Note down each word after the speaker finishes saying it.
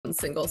one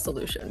single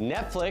solution.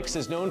 Netflix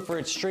is known for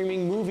its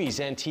streaming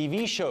movies and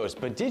TV shows,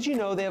 but did you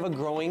know they have a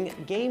growing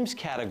games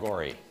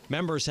category?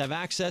 Members have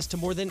access to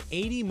more than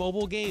 80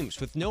 mobile games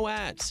with no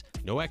ads,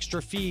 no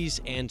extra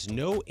fees, and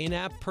no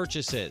in-app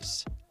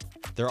purchases.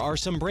 There are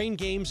some brain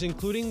games,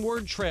 including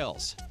word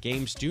trails.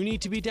 Games do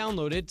need to be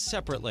downloaded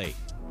separately.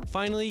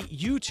 Finally,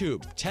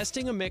 YouTube,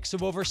 testing a mix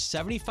of over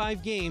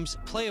 75 games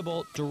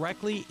playable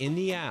directly in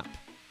the app.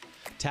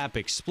 Tap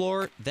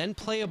Explore, then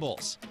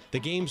Playables. The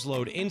games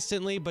load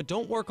instantly but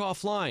don't work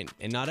offline,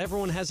 and not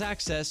everyone has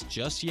access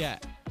just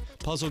yet.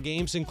 Puzzle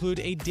games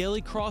include a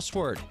daily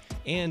crossword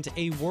and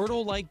a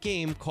Wordle-like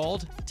game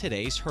called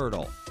Today's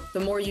Hurdle. The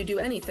more you do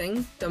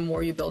anything, the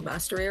more you build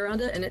mastery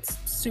around it, and it's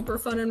super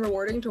fun and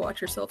rewarding to watch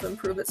yourself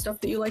improve at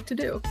stuff that you like to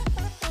do.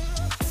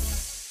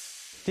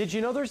 Did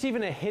you know there's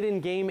even a hidden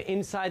game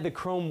inside the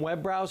Chrome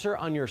web browser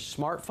on your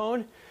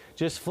smartphone?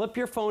 Just flip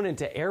your phone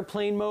into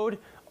airplane mode,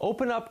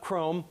 open up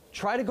Chrome,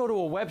 try to go to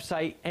a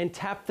website, and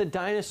tap the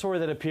dinosaur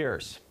that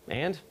appears.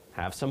 And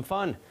have some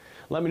fun.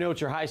 Let me know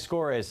what your high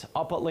score is.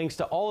 I'll put links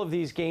to all of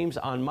these games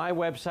on my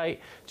website.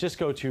 Just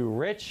go to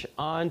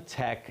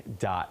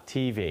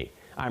richontech.tv.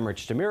 I'm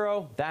Rich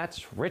DeMuro.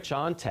 That's Rich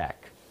on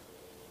Tech.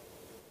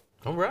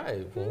 All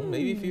right. Well,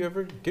 maybe if you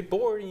ever get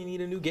bored and you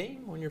need a new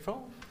game on your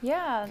phone.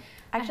 Yeah.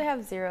 I actually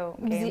have 0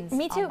 games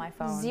Me too. on my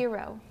phone.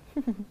 0.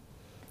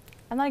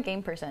 I'm not a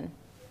game person.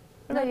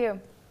 What about you?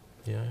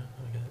 Yeah,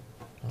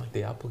 I like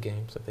the Apple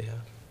games that they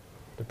have.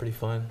 They're pretty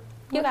fun.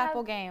 You have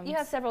Apple games. You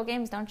have several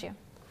games, don't you?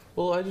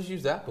 Well, I just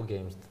use Apple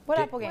games. What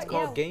Apple games? It's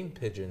called Game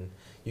Pigeon.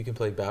 You can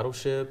play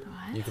Battleship.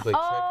 What? You can play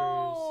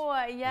Oh,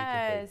 Checkers.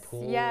 yes. You can play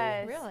pool.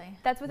 Yes. Really?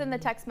 That's within the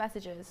text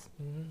messages.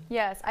 Mm-hmm.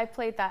 Yes, I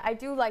played that. I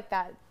do like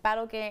that.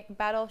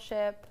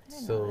 Battleship.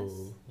 So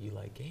you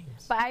like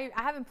games. But I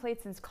haven't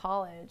played since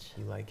college.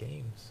 You like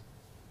games.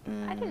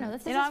 I didn't know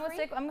this. You know, I'm gonna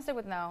stick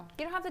with no.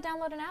 You don't have to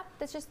download an app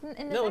that's just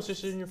in the No, text? it's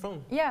just in your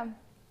phone. Yeah.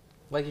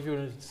 Like if you were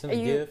to send a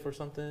GIF or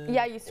something.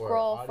 Yeah, you or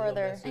scroll audio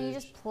further. message. And you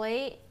just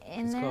play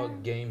in It's there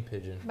called Game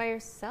Pigeon. by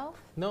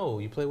yourself? No,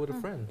 you play with a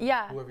friend.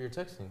 Yeah. Whoever you're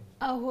texting.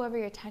 Oh, whoever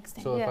you're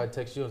texting. So Yeah. if I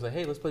text you, I was like,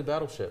 hey, let's play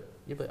Battleship.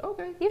 You'd be like,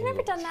 okay. You've And you never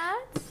go, done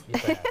that? You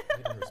have.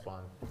 You didn't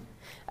respond.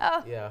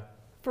 Oh, Yeah.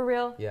 for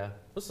real? Yeah.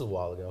 This is a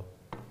while ago.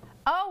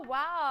 Oh,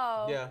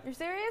 wow. Yeah. You're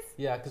serious?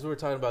 Yeah, because we were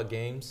talking about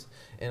games,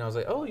 and I was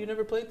like, oh, you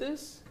never played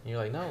this? And you're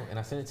like, no. And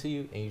I sent it to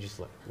you, and you just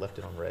left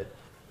it on red.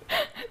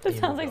 That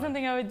sounds like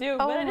something I would do,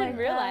 but I didn't I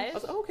realize.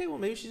 was like, oh, okay, well,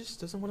 maybe she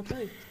just doesn't want to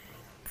play.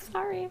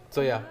 Sorry.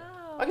 So, yeah.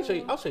 I can show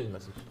you. I'll show you the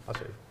message. I'll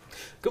show you.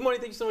 Good morning.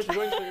 Thank you so much for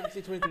joining us for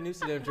MC 23 News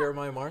today. I'm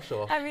Jeremiah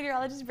Marshall. I'm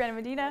meteorologist Brandon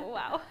Medina.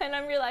 Wow. And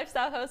I'm your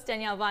lifestyle host,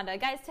 Danielle Banda.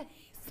 Guys, today,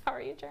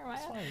 sorry, Jeremiah.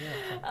 It's fine,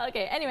 yeah.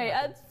 Okay, anyway,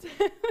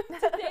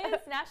 today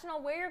is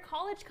National Wear Your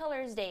College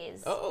Colors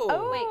Days.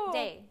 Oh. Wait,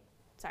 day.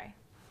 Sorry.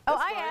 Oh,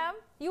 That's I fine. am.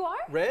 You are?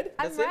 Red?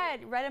 I'm That's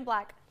it? red and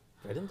black.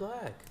 Red and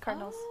black.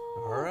 Cardinals.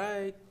 All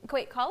right.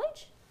 Wait,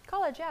 college?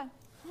 College, yeah.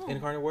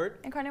 Incarnate word?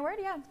 Incarnate word,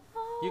 yeah.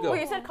 You go. Well,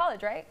 you said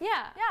college, right?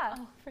 Yeah. Yeah.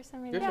 Oh, for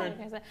some reason. Your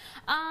turn.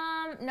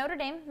 Notre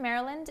Dame,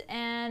 Maryland,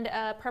 and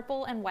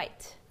purple and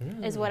white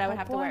is Mm. what I would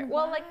have to Purple wear. and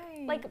Well, white.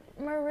 like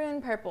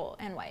maroon, purple,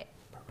 and white.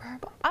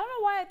 Purple. I don't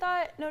know why I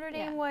thought Notre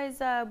Dame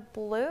was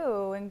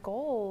blue and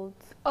gold.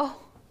 Oh,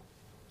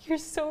 you're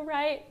so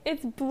right.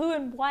 It's blue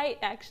and white,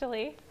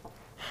 actually.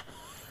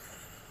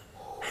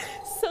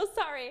 So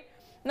sorry.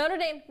 Notre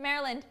Dame,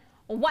 Maryland,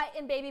 white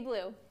and baby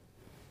blue.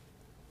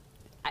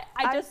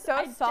 I'm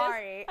so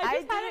sorry. I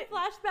just had a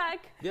flashback.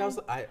 Yeah,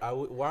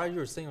 while you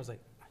were saying, I was like,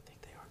 I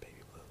think they are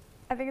baby blue.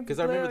 I think it's blue. Because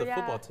I remember the yeah.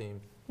 football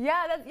team.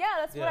 Yeah,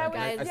 that's what I was.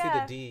 I see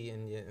the D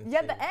and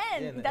Yeah, the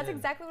end. That's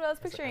exactly what I was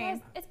picturing.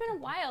 N. It's been a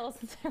while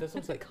since I This went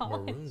one's to like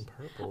college. maroon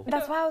purple.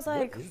 That's why I was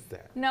like, What is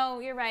that? No,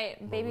 you're right.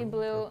 Baby Maroon,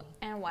 blue purple.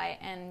 and white,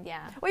 and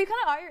yeah. well, you kind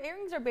of are. Your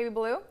earrings are baby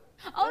blue.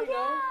 Oh There you go.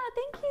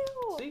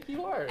 yeah, thank you. See,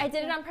 you are. I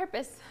did it on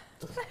purpose.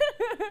 Wait,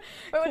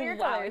 what are your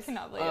Wow, I colors?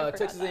 cannot believe I forgot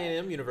Texas that.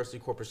 A&M, University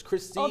of Corpus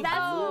Christi, Oh,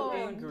 that's blue the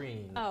and one.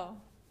 green. Oh.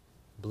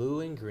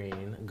 Blue and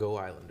green, go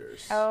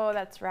Islanders. Oh,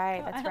 that's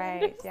right. That's right.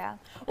 Islanders. Yeah.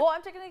 Well,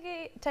 I'm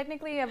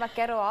technically a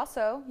vaquero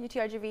also,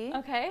 UTRGV.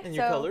 Okay. And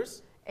your So-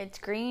 colors? It's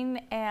green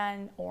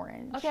and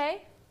orange.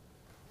 Okay.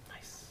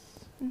 Nice.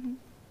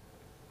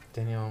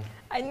 Danielle.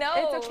 I know.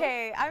 It's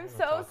okay. I'm talk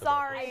so about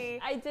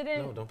sorry. I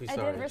didn't. No, don't be I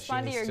sorry. didn't She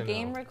respond to needs your to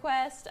game know.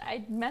 request.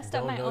 I messed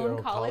up Don't my know your own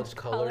own college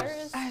college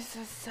colors. I'm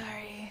so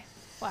sorry.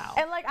 Wow.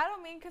 And like, I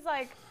don't mean because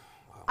like,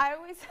 I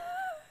always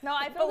No,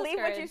 I feel believe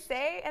what you discouraged,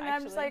 say, and then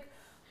I'm just actually. like,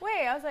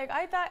 wait. I was like,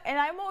 I thought, and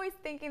I'm always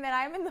thinking that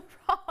I'm in the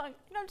wrong.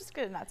 I'm just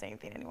gonna not say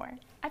anything anymore.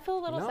 I feel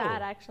a little No.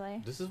 sad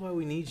actually. This is why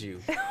we need you.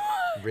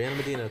 Brianna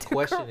Medina,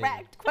 questioning.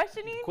 Correct.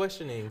 Questioning.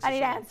 Questioning. I need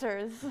society.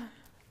 answers.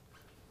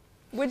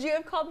 Would you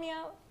have called me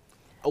out?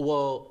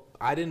 Well,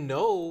 I didn't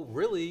know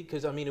really,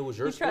 because I mean it was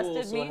your You school,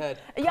 trusted so me. I had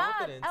Yeah,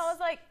 confidence. I was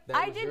like, that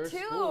I it was did your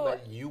too. School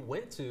that you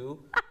went to,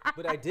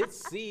 but I did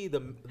see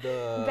the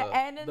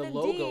N and the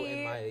logo D.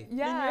 in my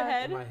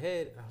Yeah. in my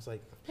head, and I was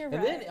like, You're and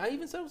right. then I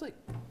even said, I was like,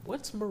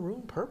 what's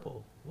maroon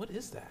purple? What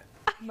is that?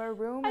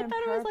 Maroon I and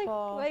thought purple. it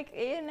was like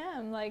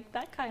A&M, like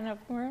that kind of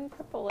maroon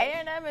purple.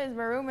 A&M is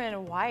maroon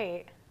and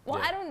white. Well,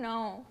 Yeah. I don't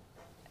know.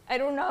 I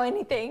don't know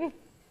anything.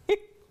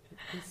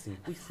 We see.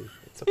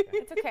 It's okay.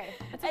 It's okay.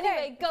 It's okay.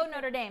 Anyway, go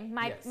Notre Dame.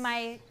 Yes.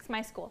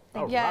 My school.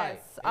 All Yes,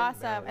 right.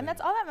 awesome. Maryland. And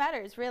that's all that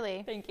matters,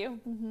 really. Thank you.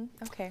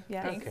 Okay,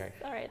 yes. Okay.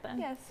 All right then.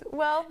 Yes.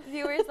 Well,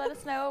 viewers, let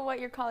us know what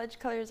your college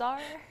colors are.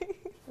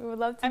 We would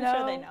love to I'm know.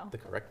 sure they know. The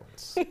correct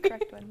ones.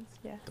 Correct ones,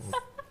 yes.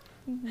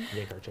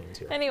 Yank our chains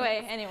here.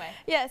 Anyway.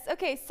 Yes,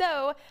 okay,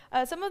 so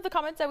some of the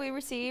comments that we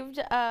received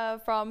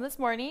from this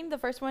morning. The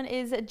first one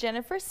is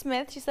Jennifer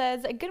Smith. She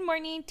says, good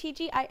morning,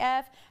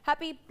 TGIF.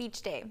 Happy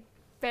Beach Day.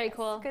 Very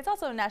cool. It's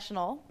also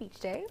National Beach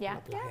Day. Yeah.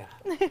 Yeah.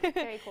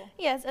 Very cool.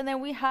 Yes, and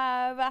then we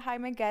have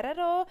Jaime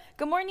Guerrero.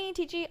 Good morning,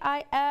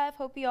 TGIF.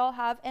 Hope you all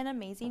have an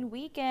amazing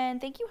weekend.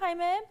 Thank you,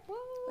 Jaime.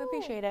 We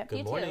appreciate it.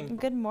 Good morning.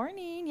 Good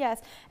morning. Yes.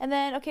 And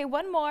then, okay,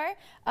 one more.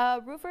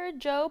 Roofer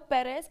Joe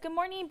Perez. Good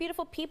morning,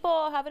 beautiful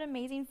people. Have an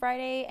amazing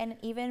Friday and an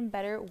even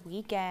better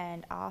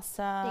weekend.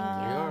 Awesome.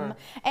 Thank you.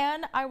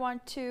 And I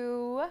want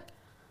to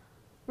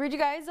read you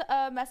guys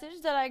a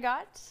message that I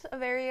got, a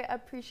very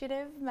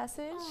appreciative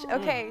message.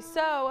 Okay,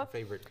 so My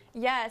favorite.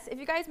 yes, if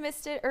you guys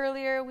missed it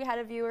earlier, we had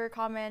a viewer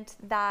comment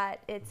that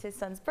it's his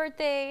son's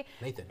birthday.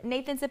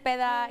 Nathan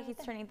Cepeda, he's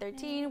turning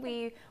 13.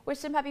 We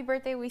wished him happy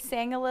birthday. We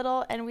sang a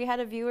little, and we had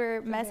a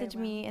viewer message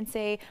me and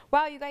say,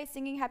 wow, you guys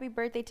singing happy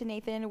birthday to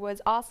Nathan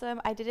was awesome.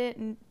 I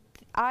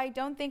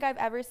don't think I've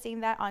ever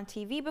seen that on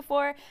TV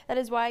before. That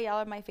is why y'all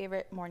are my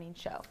favorite morning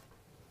show.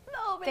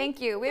 No, Thank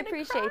you. We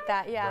appreciate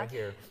that. Yeah. Right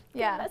here.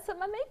 Yeah. Mess up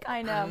my makeup.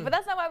 I know, but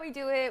that's not why we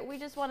do it. We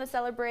just want to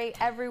celebrate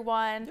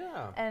everyone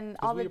and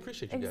all we the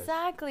appreciate you guys.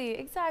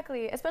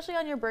 Exactly. Especially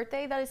on your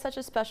birthday, that is such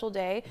a special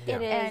day. Yeah.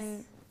 It is.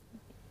 And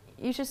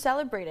you should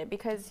celebrate it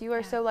because you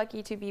are so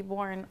lucky to be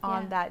born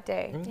on that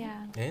day.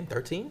 Yeah. And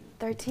 13?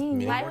 13.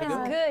 Many Life more to is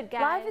go. good,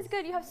 guys. Life is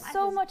good. You have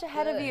so is much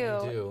ahead of good. you.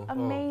 You do. Oh,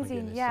 my Amazing.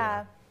 goodness,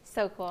 yeah.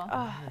 So cool.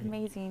 Oh,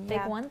 amazing. Big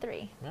yeah.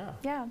 1-3. Yeah.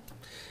 Yeah.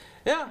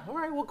 Yeah, all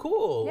right, well,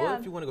 cool. Yeah. Well,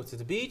 if you want to go to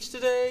the beach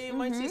today, you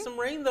might see some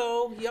rain,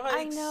 though.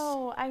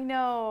 Yikes. I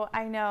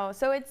know.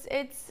 So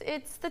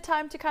it's the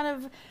time to kind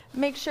of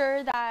make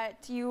sure that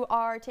you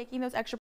are taking those extra